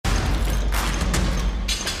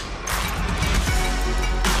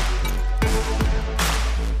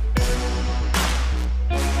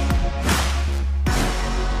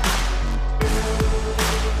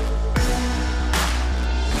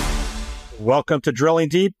Welcome to Drilling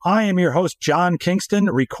Deep. I am your host, John Kingston,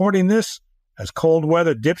 recording this as cold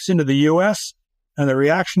weather dips into the U.S., and the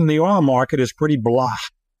reaction in the oil market is pretty blah.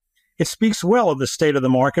 It speaks well of the state of the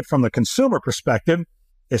market from the consumer perspective.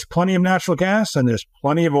 There's plenty of natural gas and there's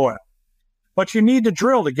plenty of oil. But you need to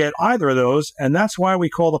drill to get either of those, and that's why we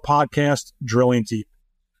call the podcast Drilling Deep.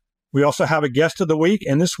 We also have a guest of the week,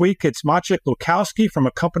 and this week it's Maciek Lukowski from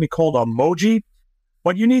a company called Emoji.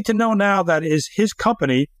 What you need to know now that is his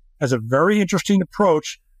company has a very interesting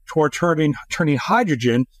approach toward turning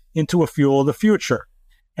hydrogen into a fuel of the future.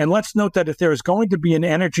 And let's note that if there is going to be an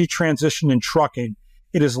energy transition in trucking,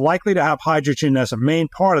 it is likely to have hydrogen as a main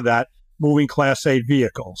part of that, moving Class 8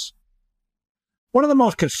 vehicles. One of the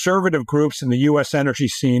most conservative groups in the U.S. energy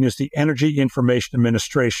scene is the Energy Information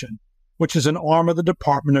Administration, which is an arm of the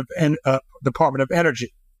Department of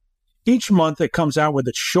Energy. Each month, it comes out with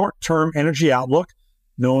its short-term energy outlook,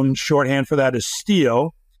 known shorthand for that as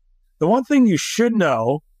STEO. The one thing you should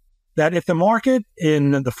know that if the market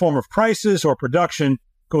in the form of prices or production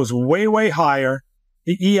goes way, way higher,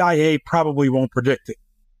 the EIA probably won't predict it.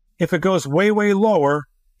 If it goes way, way lower,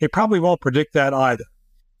 they probably won't predict that either.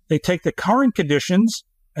 They take the current conditions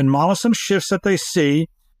and model some shifts that they see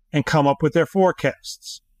and come up with their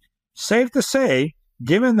forecasts. Safe to say,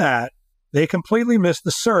 given that, they completely missed the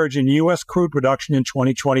surge in U.S. crude production in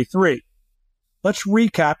 2023. Let's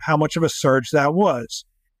recap how much of a surge that was.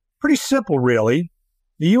 Pretty simple, really.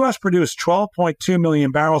 The U.S. produced 12.2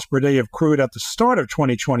 million barrels per day of crude at the start of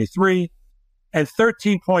 2023 and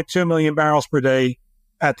 13.2 million barrels per day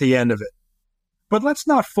at the end of it. But let's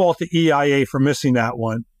not fault the EIA for missing that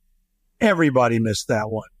one. Everybody missed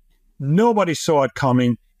that one. Nobody saw it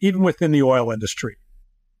coming, even within the oil industry.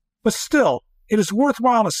 But still, it is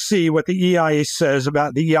worthwhile to see what the EIA says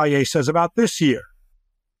about this year.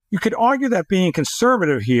 You could argue that being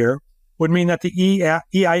conservative here would mean that the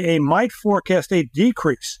EIA might forecast a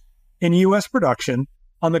decrease in U.S. production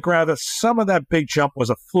on the ground that some of that big jump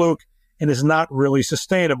was a fluke and is not really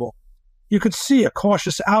sustainable. You could see a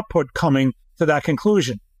cautious output coming to that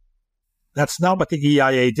conclusion. That's not what the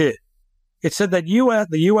EIA did. It said that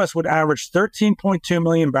the U.S. would average 13.2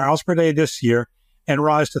 million barrels per day this year and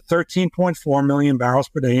rise to 13.4 million barrels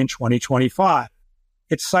per day in 2025.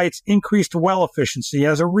 It cites increased well efficiency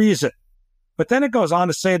as a reason. But then it goes on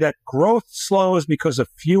to say that growth slows because of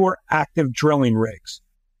fewer active drilling rigs.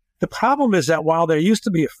 The problem is that while there used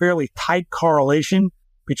to be a fairly tight correlation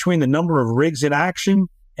between the number of rigs in action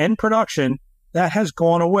and production, that has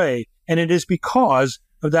gone away, and it is because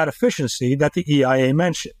of that efficiency that the EIA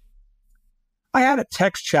mentioned. I had a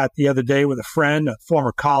text chat the other day with a friend, a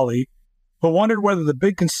former colleague, who wondered whether the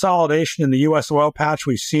big consolidation in the U.S. oil patch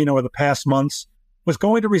we've seen over the past months was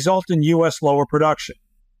going to result in U.S. lower production.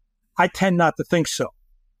 I tend not to think so.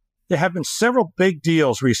 There have been several big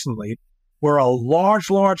deals recently where a large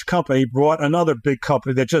company brought another big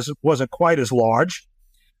company that just wasn't quite as large,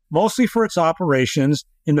 mostly for its operations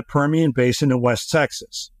in the Permian Basin in West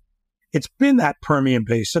Texas. It's been that Permian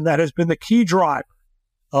Basin that has been the key driver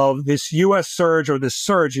of this U.S. surge or this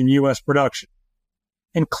surge in U.S. production.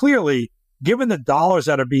 And clearly, given the dollars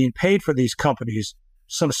that are being paid for these companies,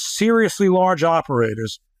 some seriously large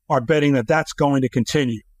operators are betting that that's going to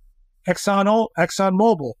continue.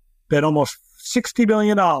 ExxonMobil bet almost $60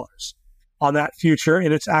 billion on that future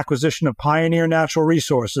in its acquisition of Pioneer Natural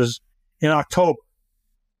Resources in October.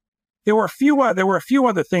 There were a few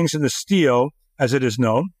other things in the STEO, as it is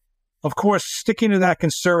known. Of course, sticking to that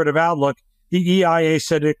conservative outlook, the EIA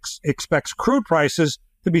said it expects crude prices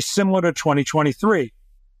to be similar to 2023.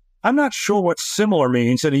 I'm not sure what similar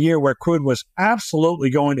means in a year where crude was absolutely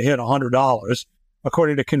going to hit $100,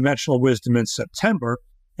 according to conventional wisdom in September,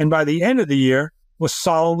 and by the end of the year was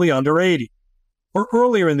solidly under 80. Or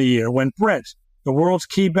earlier in the year when Brent, the world's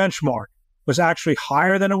key benchmark, was actually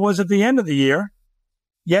higher than it was at the end of the year.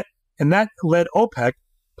 And that led OPEC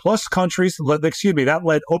plus countries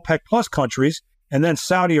and then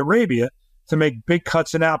Saudi Arabia to make big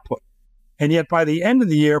cuts in output. And yet by the end of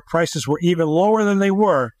the year, prices were even lower than they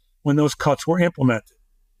were when those cuts were implemented.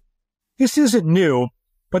 This isn't new,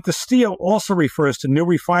 but the STEO also refers to new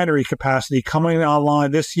refinery capacity coming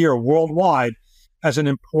online this year worldwide as an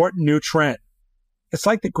important new trend. It's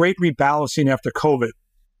like the great rebalancing after COVID.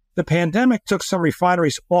 The pandemic took some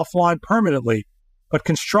refineries offline permanently, but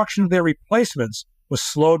construction of their replacements was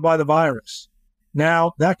slowed by the virus.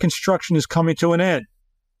 Now, that construction is coming to an end,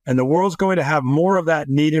 and the world's going to have more of that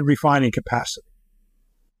needed refining capacity.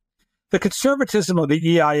 The conservatism of the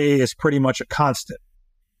EIA is pretty much a constant.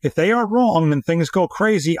 If they are wrong, then things go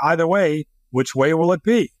crazy either way. Which way will it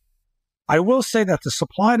be? I will say that the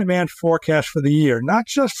supply and demand forecast for the year, not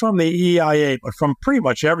just from the EIA, but from pretty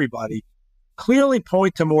much everybody, clearly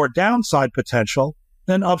point to more downside potential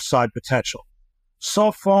than upside potential.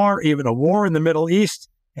 So far, even a war in the Middle East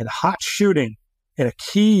and hot shooting in a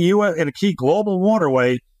key global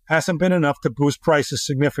waterway hasn't been enough to boost prices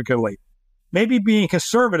significantly. Maybe being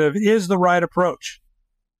conservative is the right approach.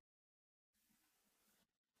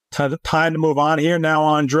 Time to move on here now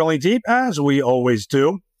on Drilling Deep, as we always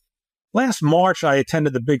do. Last March, I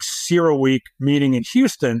attended the big CERAWeek meeting in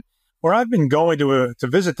Houston, where I've been going to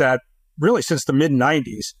visit that really since the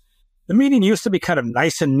mid-90s. The meeting used to be kind of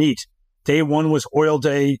nice and neat. Day 1 was oil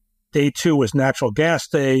day, day 2 was natural gas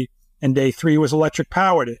day, and day 3 was electric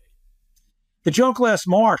power day. The joke last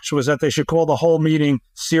March was that they should call the whole meeting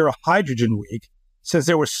CERA Hydrogen Week, since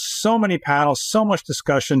there were so many panels, so much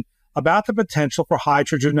discussion about the potential for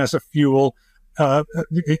hydrogen as a fuel. Though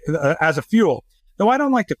I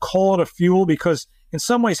don't like to call it a fuel because in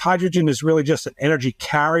some ways hydrogen is really just an energy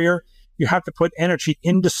carrier. You have to put energy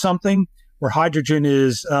into something where hydrogen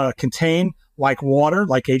is contained, like water,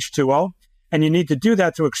 like H2O. And you need to do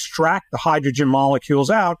that to extract the hydrogen molecules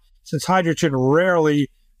out, since hydrogen rarely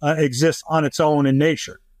exists on its own in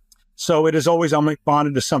nature. So it is always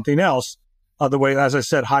bonded to something else, the way, as I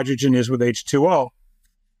said, hydrogen is with H2O.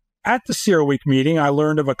 At the CERAWeek meeting, I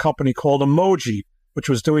learned of a company called Emoji, which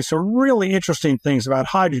was doing some really interesting things about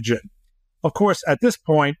hydrogen. Of course, at this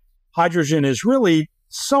point, hydrogen is really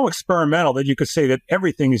so experimental that you could say that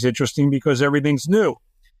everything is interesting because everything's new.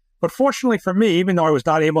 But fortunately for me, even though I was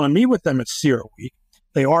not able to meet with them at CERAWeek,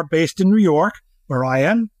 they are based in New York, where I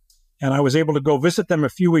am, and I was able to go visit them a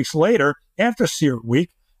few weeks later after CERAWeek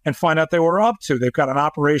and find out they were up to. They've got an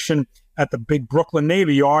operation at the big Brooklyn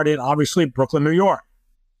Navy Yard in, obviously, Brooklyn, New York.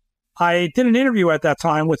 I did an interview at that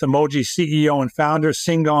time with Emoji CEO and founder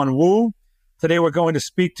Singon Wu. Today we're going to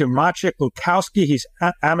speak to Maciek Lukowski. He's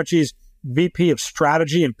Emoji's VP of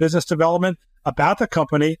Strategy and Business Development, about the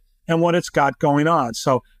company and what it's got going on.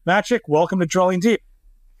 So, Maciek, welcome to Drilling Deep.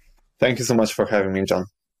 Thank you so much for having me, John.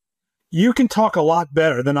 You can talk a lot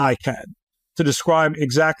better than I can to describe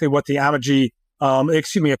exactly what the Emoji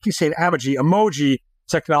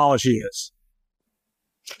technology is.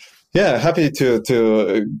 Yeah, happy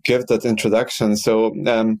to give that introduction. So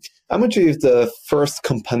Emoji is the first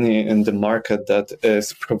company in the market that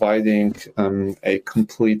is providing a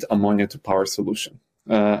complete ammonia to power solution.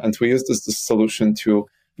 And we use this solution to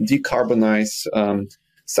decarbonize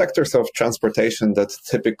sectors of transportation that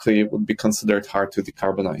typically would be considered hard to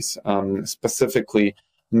decarbonize, specifically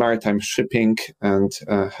maritime shipping and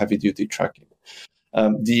heavy-duty trucking.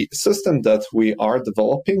 The system that we are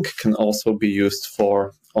developing can also be used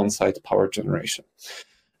for on-site power generation.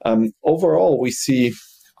 Overall, we see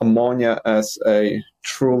ammonia as a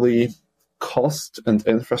truly cost and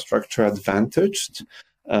infrastructure advantaged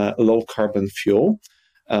low-carbon fuel.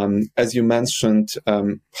 As you mentioned,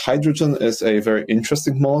 hydrogen is a very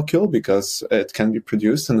interesting molecule because it can be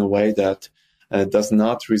produced in a way that does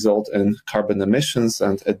not result in carbon emissions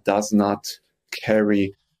and it does not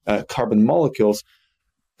carry carbon molecules.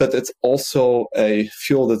 But it's also a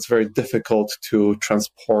fuel that's very difficult to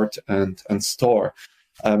transport and store.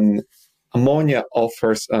 Ammonia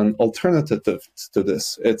offers an alternative to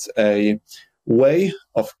this. It's a way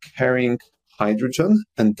of carrying hydrogen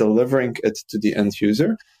and delivering it to the end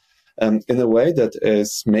user in a way that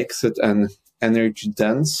makes it an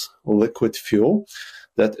energy-dense liquid fuel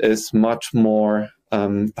that is much more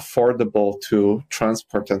affordable to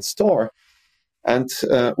transport and store, and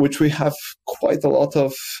which we have quite a lot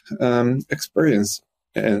of experience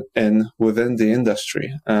in within the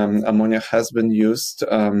industry. Ammonia has been used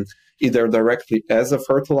either directly as a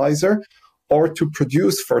fertilizer or to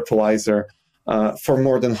produce fertilizer for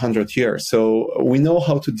more than 100 years. So we know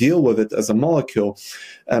how to deal with it as a molecule.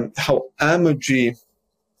 How Emoji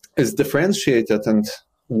is differentiated and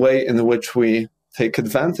way in which we take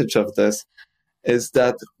advantage of this is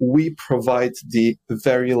that we provide the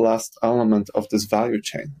very last element of this value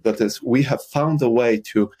chain. That is, we have found a way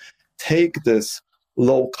to take this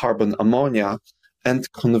low carbon ammonia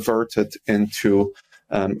and convert it into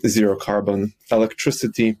zero carbon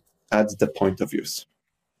electricity at the point of use.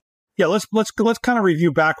 Yeah, let's kind of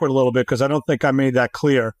review backward a little bit because I don't think I made that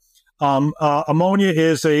clear. Ammonia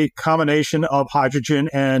is a combination of hydrogen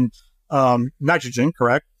and nitrogen,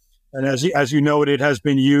 correct? And as you know, it has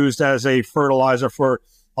been used as a fertilizer for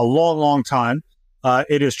a long, long time.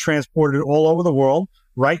 It is transported all over the world.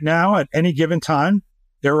 Right now, at any given time,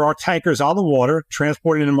 there are tankers on the water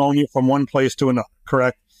transporting ammonia from one place to another,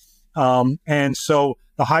 correct? And so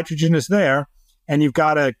the hydrogen is there, and you've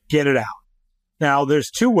got to get it out. Now, there's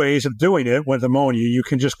two ways of doing it with ammonia. You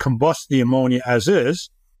can just combust the ammonia as is,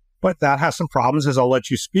 but that has some problems, as I'll let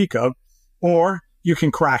you speak of, or you can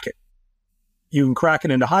crack it. You can crack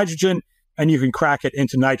it into hydrogen, and you can crack it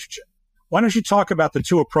into nitrogen. Why don't you talk about the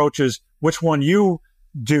two approaches, which one you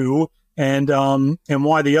do, and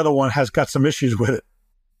why the other one has got some issues with it?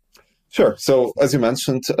 Sure. So as you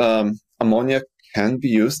mentioned, ammonia can be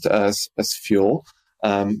used as fuel.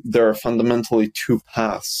 There are fundamentally two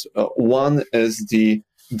paths. One is the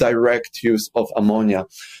direct use of ammonia.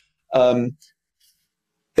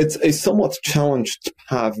 It's a somewhat challenged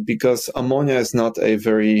path because ammonia is not a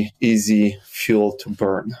very easy fuel to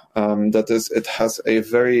burn. That is, it has a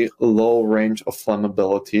very low range of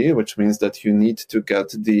flammability, which means that you need to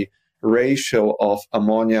get the ratio of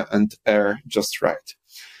ammonia and air just right.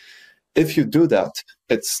 If you do that,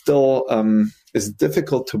 it still is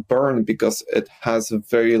difficult to burn because it has a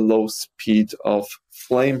very low speed of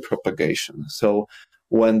flame propagation. So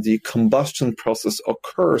when the combustion process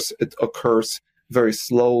occurs, it occurs very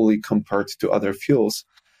slowly compared to other fuels.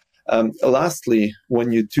 Lastly,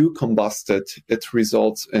 when you do combust it, it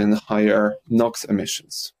results in higher NOx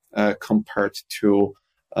emissions compared to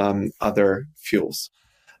other fuels.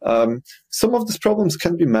 Some of these problems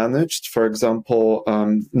can be managed. For example,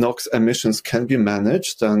 NOx emissions can be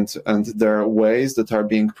managed, and there are ways that are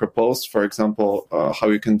being proposed, for example, how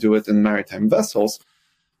you can do it in maritime vessels.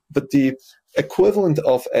 But the equivalent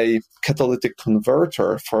of a catalytic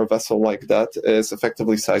converter for a vessel like that is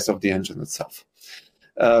effectively the size of the engine itself.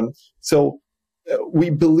 So we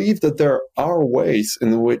believe that there are ways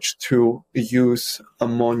in which to use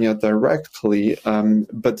ammonia directly,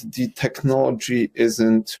 but the technology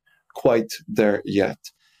isn't quite there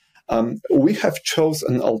yet. We have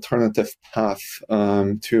chosen an alternative path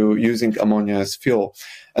to using ammonia as fuel,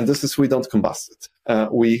 and this is we don't combust it.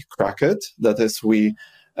 We crack it, that is, we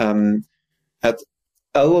at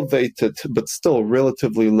elevated but still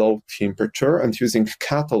relatively low temperature and using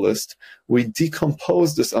catalyst, we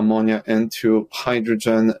decompose this ammonia into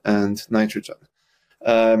hydrogen and nitrogen.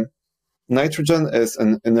 Nitrogen is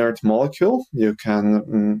an inert molecule. You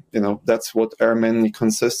can, that's what air mainly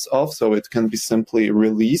consists of, so it can be simply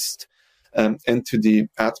released into the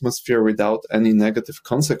atmosphere without any negative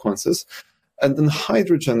consequences. And then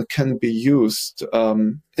hydrogen can be used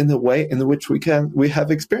in a way in which we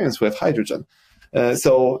have experience with hydrogen.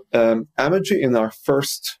 So Amogy, in our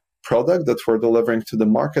first product that we're delivering to the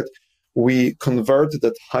market, we convert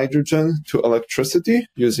that hydrogen to electricity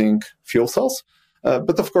using fuel cells.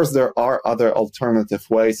 But of course, there are other alternative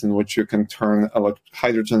ways in which you can turn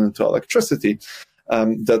hydrogen into electricity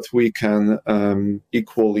that we can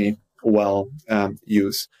equally well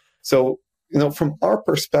use. So, from our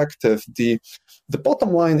perspective, the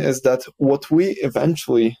bottom line is that what we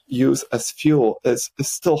eventually use as fuel is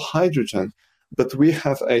still hydrogen, but we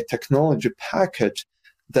have a technology package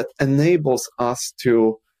that enables us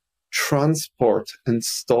to transport and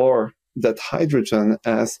store that hydrogen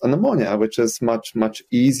as an ammonia, which is much, much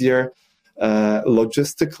easier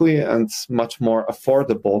logistically and much more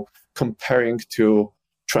affordable comparing to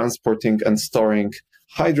transporting and storing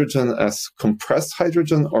hydrogen as compressed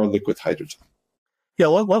hydrogen or liquid hydrogen. Yeah,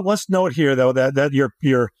 let's note here, though, that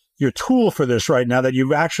your tool for this right now, that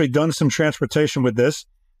you've actually done some transportation with this.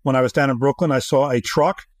 When I was down in Brooklyn, I saw a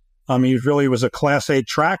truck. It really was a Class 8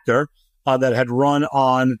 tractor that had run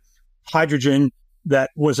on hydrogen that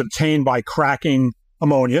was obtained by cracking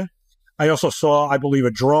ammonia. I also saw, I believe,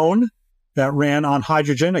 a drone that ran on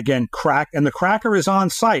hydrogen, again, and the cracker is on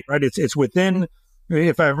site, right? It's within,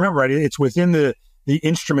 if I remember right, it's within the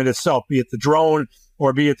instrument itself, be it the drone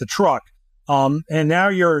or be it the truck. And now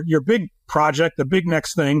your big project, the big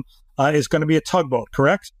next thing, is going to be a tugboat,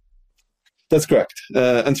 correct? That's correct.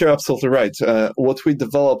 And you're absolutely right. What we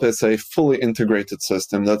develop is a fully integrated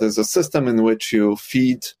system. That is a system in which you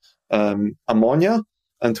feed ammonia,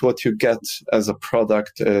 and what you get as a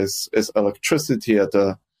product is electricity at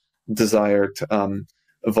a desired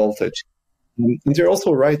voltage. And you're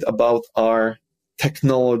also right about our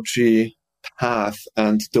technology path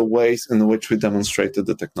and the ways in which we demonstrated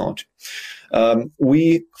the technology.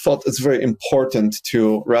 We thought it's very important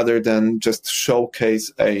to, rather than just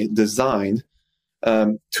showcase a design,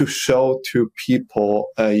 to show to people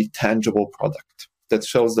a tangible product that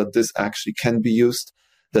shows that this actually can be used,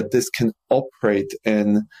 that this can operate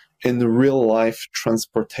in real life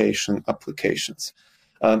transportation applications.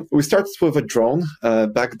 We started with a drone.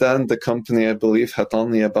 Back then, the company, I believe, had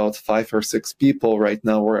only about 5 or 6 people. Right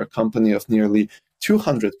now, we're a company of nearly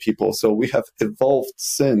 200 people. So we have evolved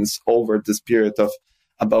since over this period of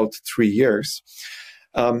about 3 years.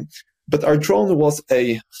 But our drone was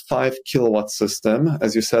a 5 kilowatt system.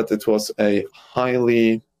 As you said, it was a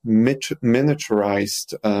highly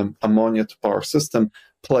miniaturized ammonia to power system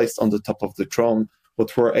placed on the top of the drone.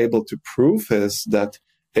 What we're able to prove is that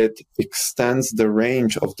it extends the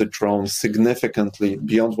range of the drone significantly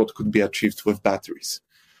beyond what could be achieved with batteries.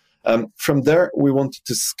 From there, we wanted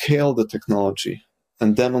to scale the technology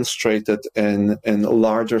and demonstrate it in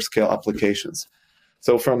larger scale applications.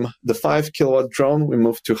 So from the 5 kilowatt drone, we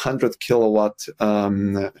moved to 100 kilowatt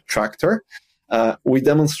tractor. We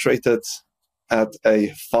demonstrated at a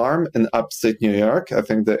farm in upstate New York. I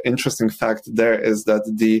think the interesting fact there is that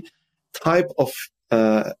the type of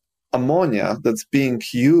ammonia that's being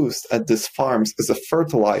used at these farms as a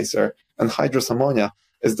fertilizer and hydrous ammonia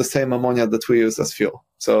is the same ammonia that we use as fuel.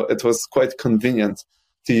 So it was quite convenient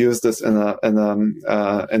to use this in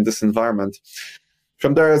this environment.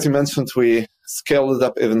 From there, as you mentioned, we scaled it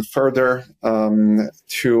up even further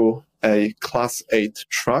to a Class 8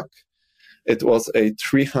 truck. It was a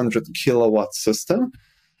 300 kilowatt system.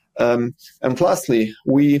 And lastly,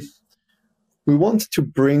 we want to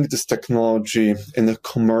bring this technology in a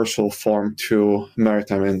commercial form to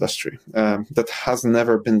maritime industry. That has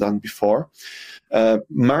never been done before.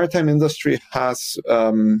 Maritime industry has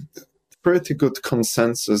pretty good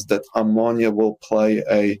consensus that ammonia will play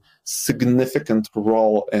a significant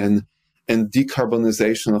role in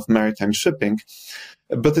decarbonization of maritime shipping,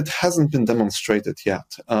 but it hasn't been demonstrated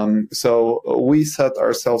yet. So we set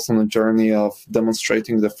ourselves on a journey of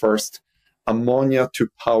demonstrating the first ammonia to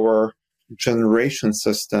power generation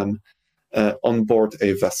system on board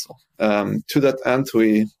a vessel. To that end,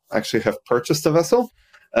 we actually have purchased a vessel,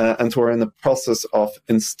 and we're in the process of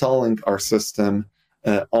installing our system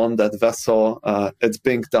on that vessel. It's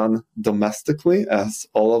being done domestically, as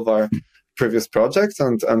all of our previous projects,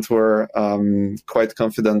 and we're quite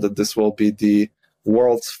confident that this will be the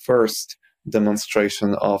world's first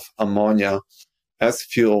demonstration of ammonia as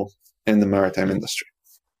fuel in the maritime industry.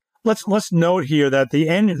 Let's note here that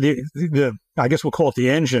the I guess we'll call it the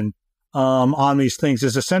engine on these things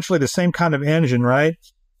is essentially the same kind of engine, right?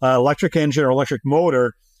 Electric engine or electric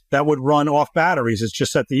motor that would run off batteries. It's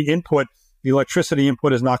just that the electricity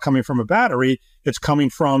input is not coming from a battery. It's coming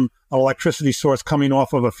from an electricity source coming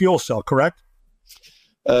off of a fuel cell, correct?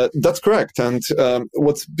 That's correct. And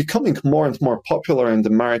what's becoming more and more popular in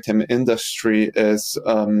the maritime industry is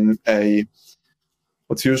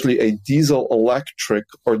what's usually a diesel-electric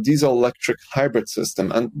or diesel-electric hybrid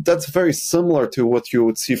system. And that's very similar to what you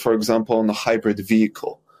would see, for example, in a hybrid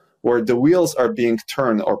vehicle, where the wheels are being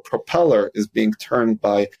turned or propeller is being turned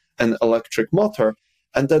by an electric motor,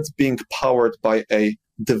 and that's being powered by a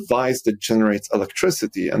device that generates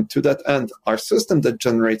electricity. And to that end, our system that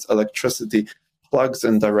generates electricity plugs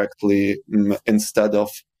in directly instead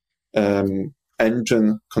of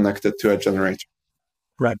engine connected to a generator.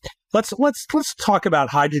 Right. Let's talk about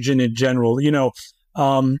hydrogen in general. You know,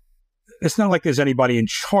 it's not like there's anybody in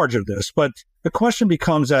charge of this, but the question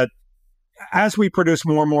becomes that as we produce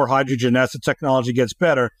more and more hydrogen, as the technology gets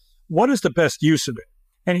better, what is the best use of it?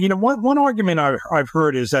 And, you know, one argument I've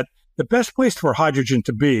heard is that the best place for hydrogen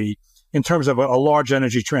to be in terms of a large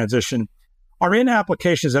energy transition are in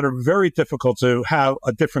applications that are very difficult to have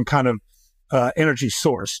a different kind of energy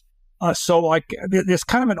source. So like there's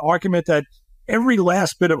kind of an argument that every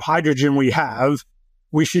last bit of hydrogen we have,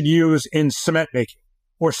 we should use in cement making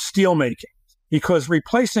or steel making, because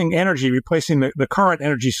replacing the current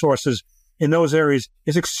energy sources in those areas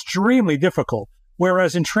is extremely difficult.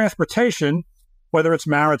 Whereas in transportation, whether it's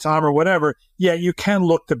maritime or whatever, yeah, you can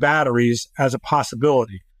look to batteries as a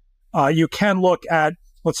possibility. You can look at,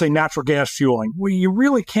 let's say, natural gas fueling. Well, you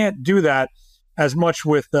really can't do that as much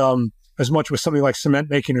with something like cement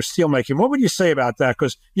making or steel making. What would you say about that?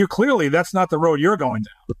 Because that's not the road you're going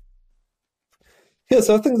down. Yes,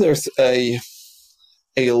 I think there's a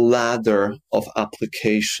ladder of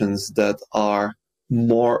applications that are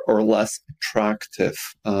more or less attractive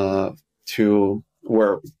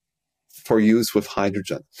for use with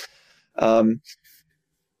hydrogen.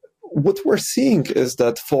 What we're seeing is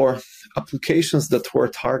that for applications that we're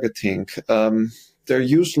targeting, there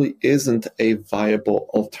usually isn't a viable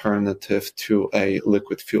alternative to a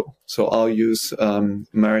liquid fuel. So I'll use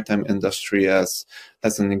maritime industry as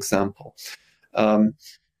an example.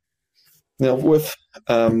 With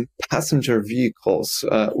passenger vehicles,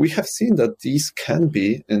 we have seen that these can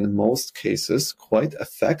be, in most cases, quite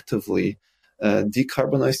effectively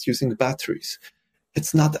decarbonized using batteries.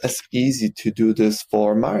 It's not as easy to do this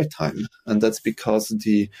for maritime, and that's because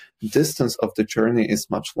the distance of the journey is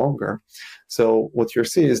much longer. So what you're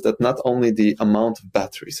seeing is that not only the amount of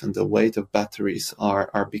batteries and the weight of batteries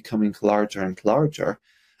are becoming larger and larger,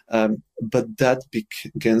 but that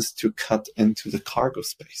begins to cut into the cargo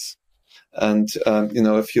space. And,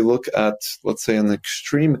 if you look at, let's say, an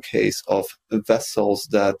extreme case of vessels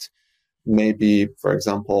that maybe, for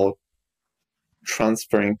example,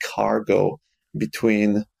 transferring cargo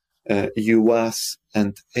between US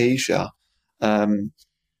and Asia,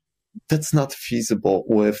 that's not feasible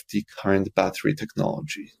with the current battery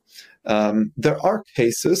technology. There are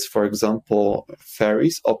cases, for example,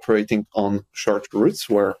 ferries operating on short routes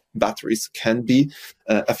where batteries can be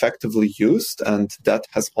effectively used, and that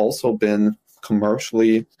has also been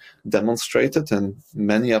commercially demonstrated in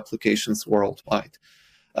many applications worldwide.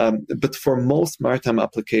 But for most maritime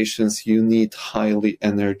applications, you need highly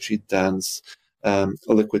energy-dense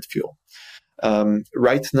liquid fuel.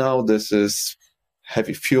 Right now, this is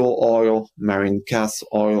heavy fuel oil, marine gas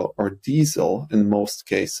oil, or diesel in most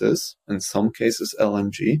cases, in some cases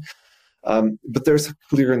LNG. But there's a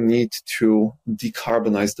clear need to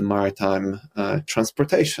decarbonize the maritime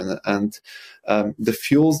transportation. And the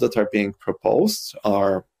fuels that are being proposed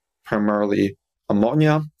are primarily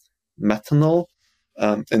ammonia, methanol,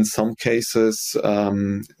 in some cases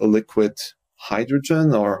liquid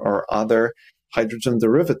hydrogen or other hydrogen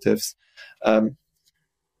derivatives.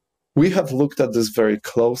 We have looked at this very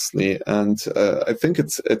closely, and I think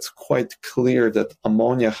it's quite clear that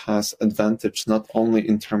ammonia has advantage not only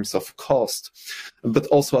in terms of cost, but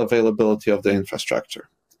also availability of the infrastructure.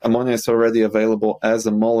 Ammonia is already available as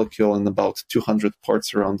a molecule in about 200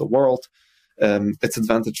 ports around the world. It's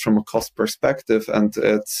advantage from a cost perspective, and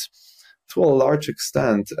it's to a large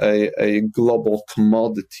extent a global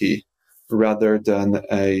commodity rather than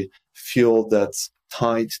a fuel that's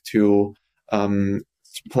tied to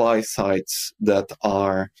supply sites that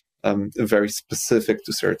are very specific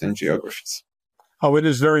to certain geographies. Oh, it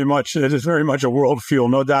is very much a world fuel,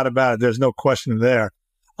 no doubt about it. There's no question there.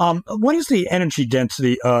 What is the energy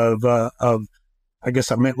density of I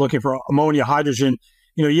guess I'm looking for ammonia, hydrogen?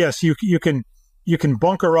 Yes, you can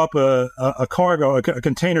bunker up a cargo, a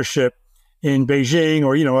container ship in Beijing,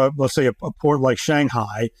 or let's say a port like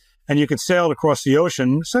Shanghai, and you can sail it across the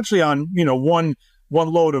ocean essentially on one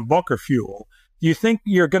load of bunker fuel. Do you think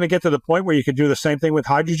you're going to get to the point where you could do the same thing with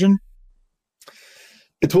hydrogen?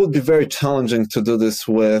 It would be very challenging to do this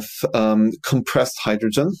with compressed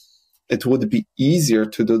hydrogen. It would be easier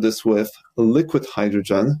to do this with liquid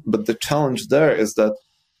hydrogen, but the challenge there is that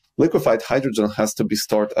liquefied hydrogen has to be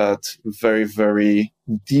stored at very, very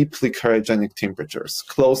deeply cryogenic temperatures,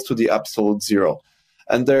 close to the absolute zero.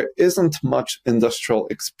 And there isn't much industrial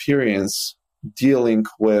experience dealing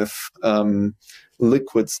with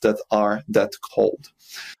liquids that are that cold.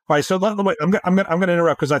 All right, so I'm going to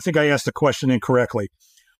interrupt because I think I asked the question incorrectly.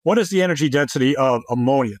 What is the energy density of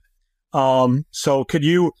ammonia? So could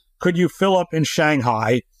you fill up in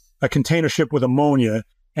Shanghai a container ship with ammonia,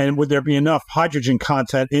 and would there be enough hydrogen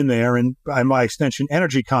content in there, and by my extension,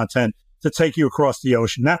 energy content, to take you across the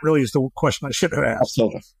ocean? That really is the question I should have asked.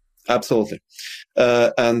 Absolutely.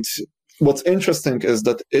 And what's interesting is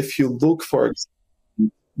that if you look for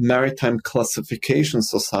maritime classification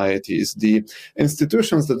societies, the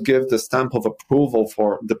institutions that give the stamp of approval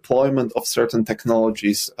for deployment of certain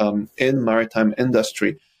technologies in maritime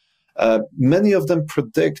industry, many of them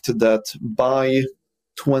predict that by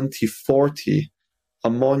 2040,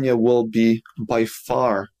 ammonia will be by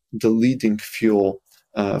far the leading fuel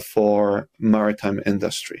for maritime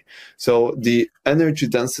industry. So the energy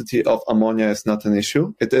density of ammonia is not an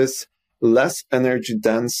issue. It is less energy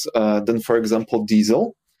dense than, for example,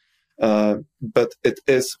 diesel, but it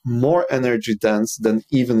is more energy dense than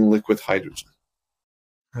even liquid hydrogen.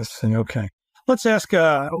 Okay. Let's ask, we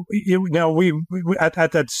at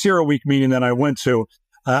that CERAWeek meeting that I went to,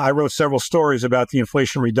 I wrote several stories about the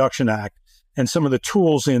Inflation Reduction Act and some of the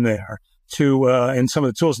tools in there to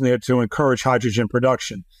encourage hydrogen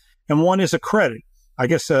production. And one is a credit, I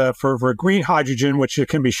guess, for green hydrogen, which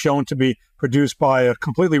can be shown to be produced by a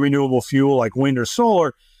completely renewable fuel like wind or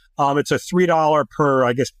solar. It's a $3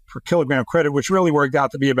 per kilogram credit, which really worked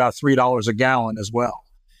out to be about $3 a gallon as well,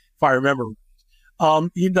 if I remember.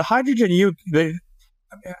 The hydrogen,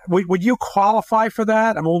 would you qualify for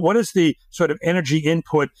that? I mean, what is the sort of energy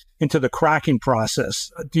input into the cracking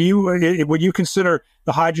process? Would you consider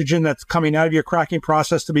the hydrogen that's coming out of your cracking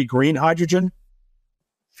process to be green hydrogen?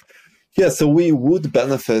 Yeah, so we would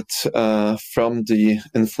benefit from the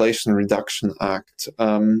Inflation Reduction Act.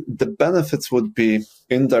 The benefits would be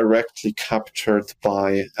indirectly captured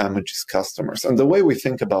by Amogy's customers. And the way we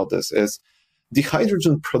think about this is the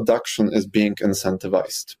hydrogen production is being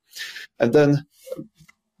incentivized. And then a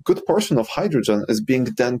good portion of hydrogen is being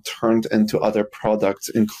then turned into other products,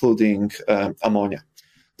 including ammonia.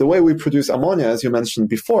 The way we produce ammonia, as you mentioned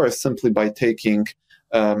before, is simply by taking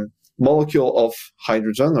molecule of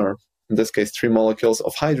hydrogen, or in this case, 3 molecules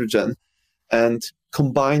of hydrogen, and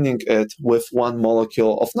combining it with one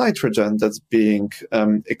molecule of nitrogen that's being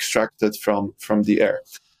extracted from the air.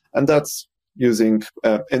 And that's using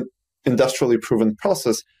an industrially proven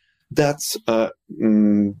process. That's how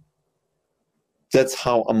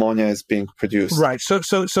ammonia is being produced. Right. So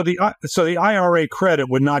the IRA credit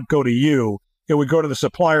would not go to you. It would go to the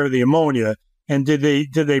supplier of the ammonia. And did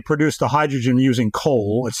they produce the hydrogen using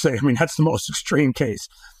coal? Let's say, I mean, that's the most extreme case.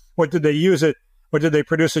 Or did they use it, or did they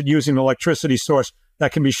produce it using an electricity source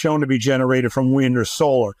that can be shown to be generated from wind or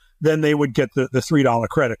solar? Then they would get the $3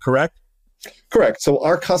 credit, correct? Correct. So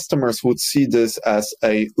our customers would see this as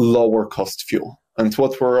a lower cost fuel. And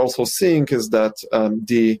what we're also seeing is that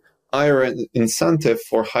the IRA incentive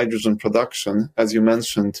for hydrogen production, as you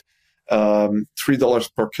mentioned,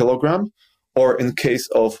 $3 per kilogram, or in case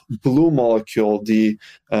of blue molecule, the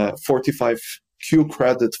 45Q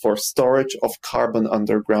credit for storage of carbon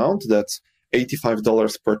underground, that's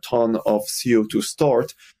 $85 per ton of CO2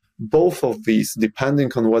 stored. Both of these,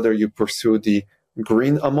 depending on whether you pursue the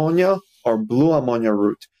green ammonia or blue ammonia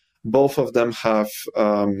route, both of them have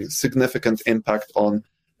significant impact on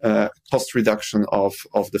cost reduction of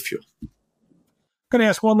the fuel. I'm going to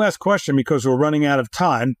ask one last question because we're running out of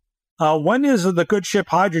time. When is the Good Ship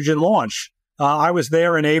Hydrogen launch? I was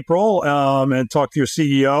there in April and talked to your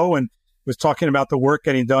CEO and was talking about the work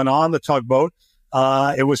getting done on the tugboat.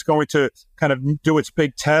 It was going to kind of do its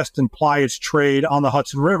big test and ply its trade on the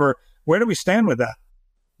Hudson River. Where do we stand with that?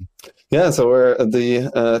 Yeah, so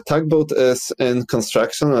the tugboat is in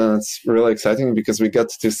construction, and it's really exciting because we get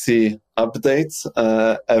to see updates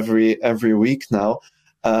every week now.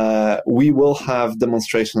 We will have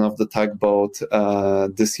demonstration of the tugboat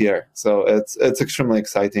this year, so it's extremely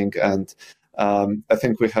exciting, and I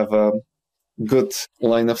think we have a good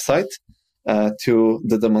line of sight to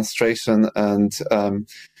the demonstration. And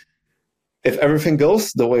if everything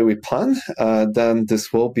goes the way we plan, then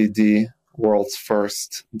this will be the world's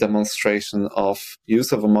first demonstration of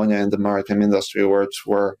use of ammonia in the maritime industry, which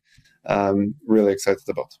we're really excited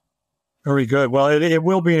about. Very good. Well, it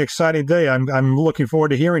will be an exciting day. I'm looking forward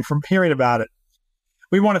to hearing about it.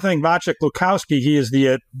 We want to thank Maciek Lukowski. He is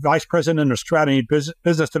the Vice President of Strategy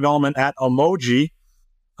Business Development at Amogy.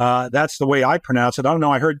 That's the way I pronounce it. I don't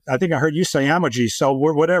know. I think I heard you say Amogy. So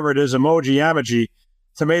whatever it is, Amogy, Amogy,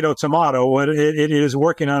 tomato. It is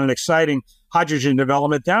working on an exciting hydrogen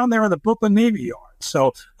development down there in the Brooklyn Navy Yard.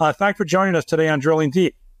 So thanks for joining us today on Drilling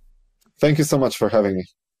Deep. Thank you so much for having me.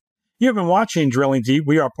 You've been watching Drilling Deep.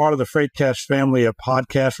 We are part of the Freightcast family of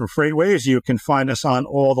podcasts from Freightways. You can find us on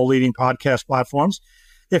all the leading podcast platforms.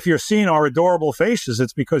 If you're seeing our adorable faces,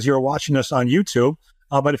 it's because you're watching us on YouTube.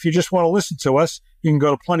 But if you just want to listen to us, you can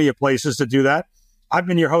go to plenty of places to do that. I've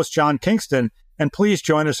been your host, John Kingston, and please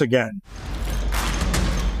join us again.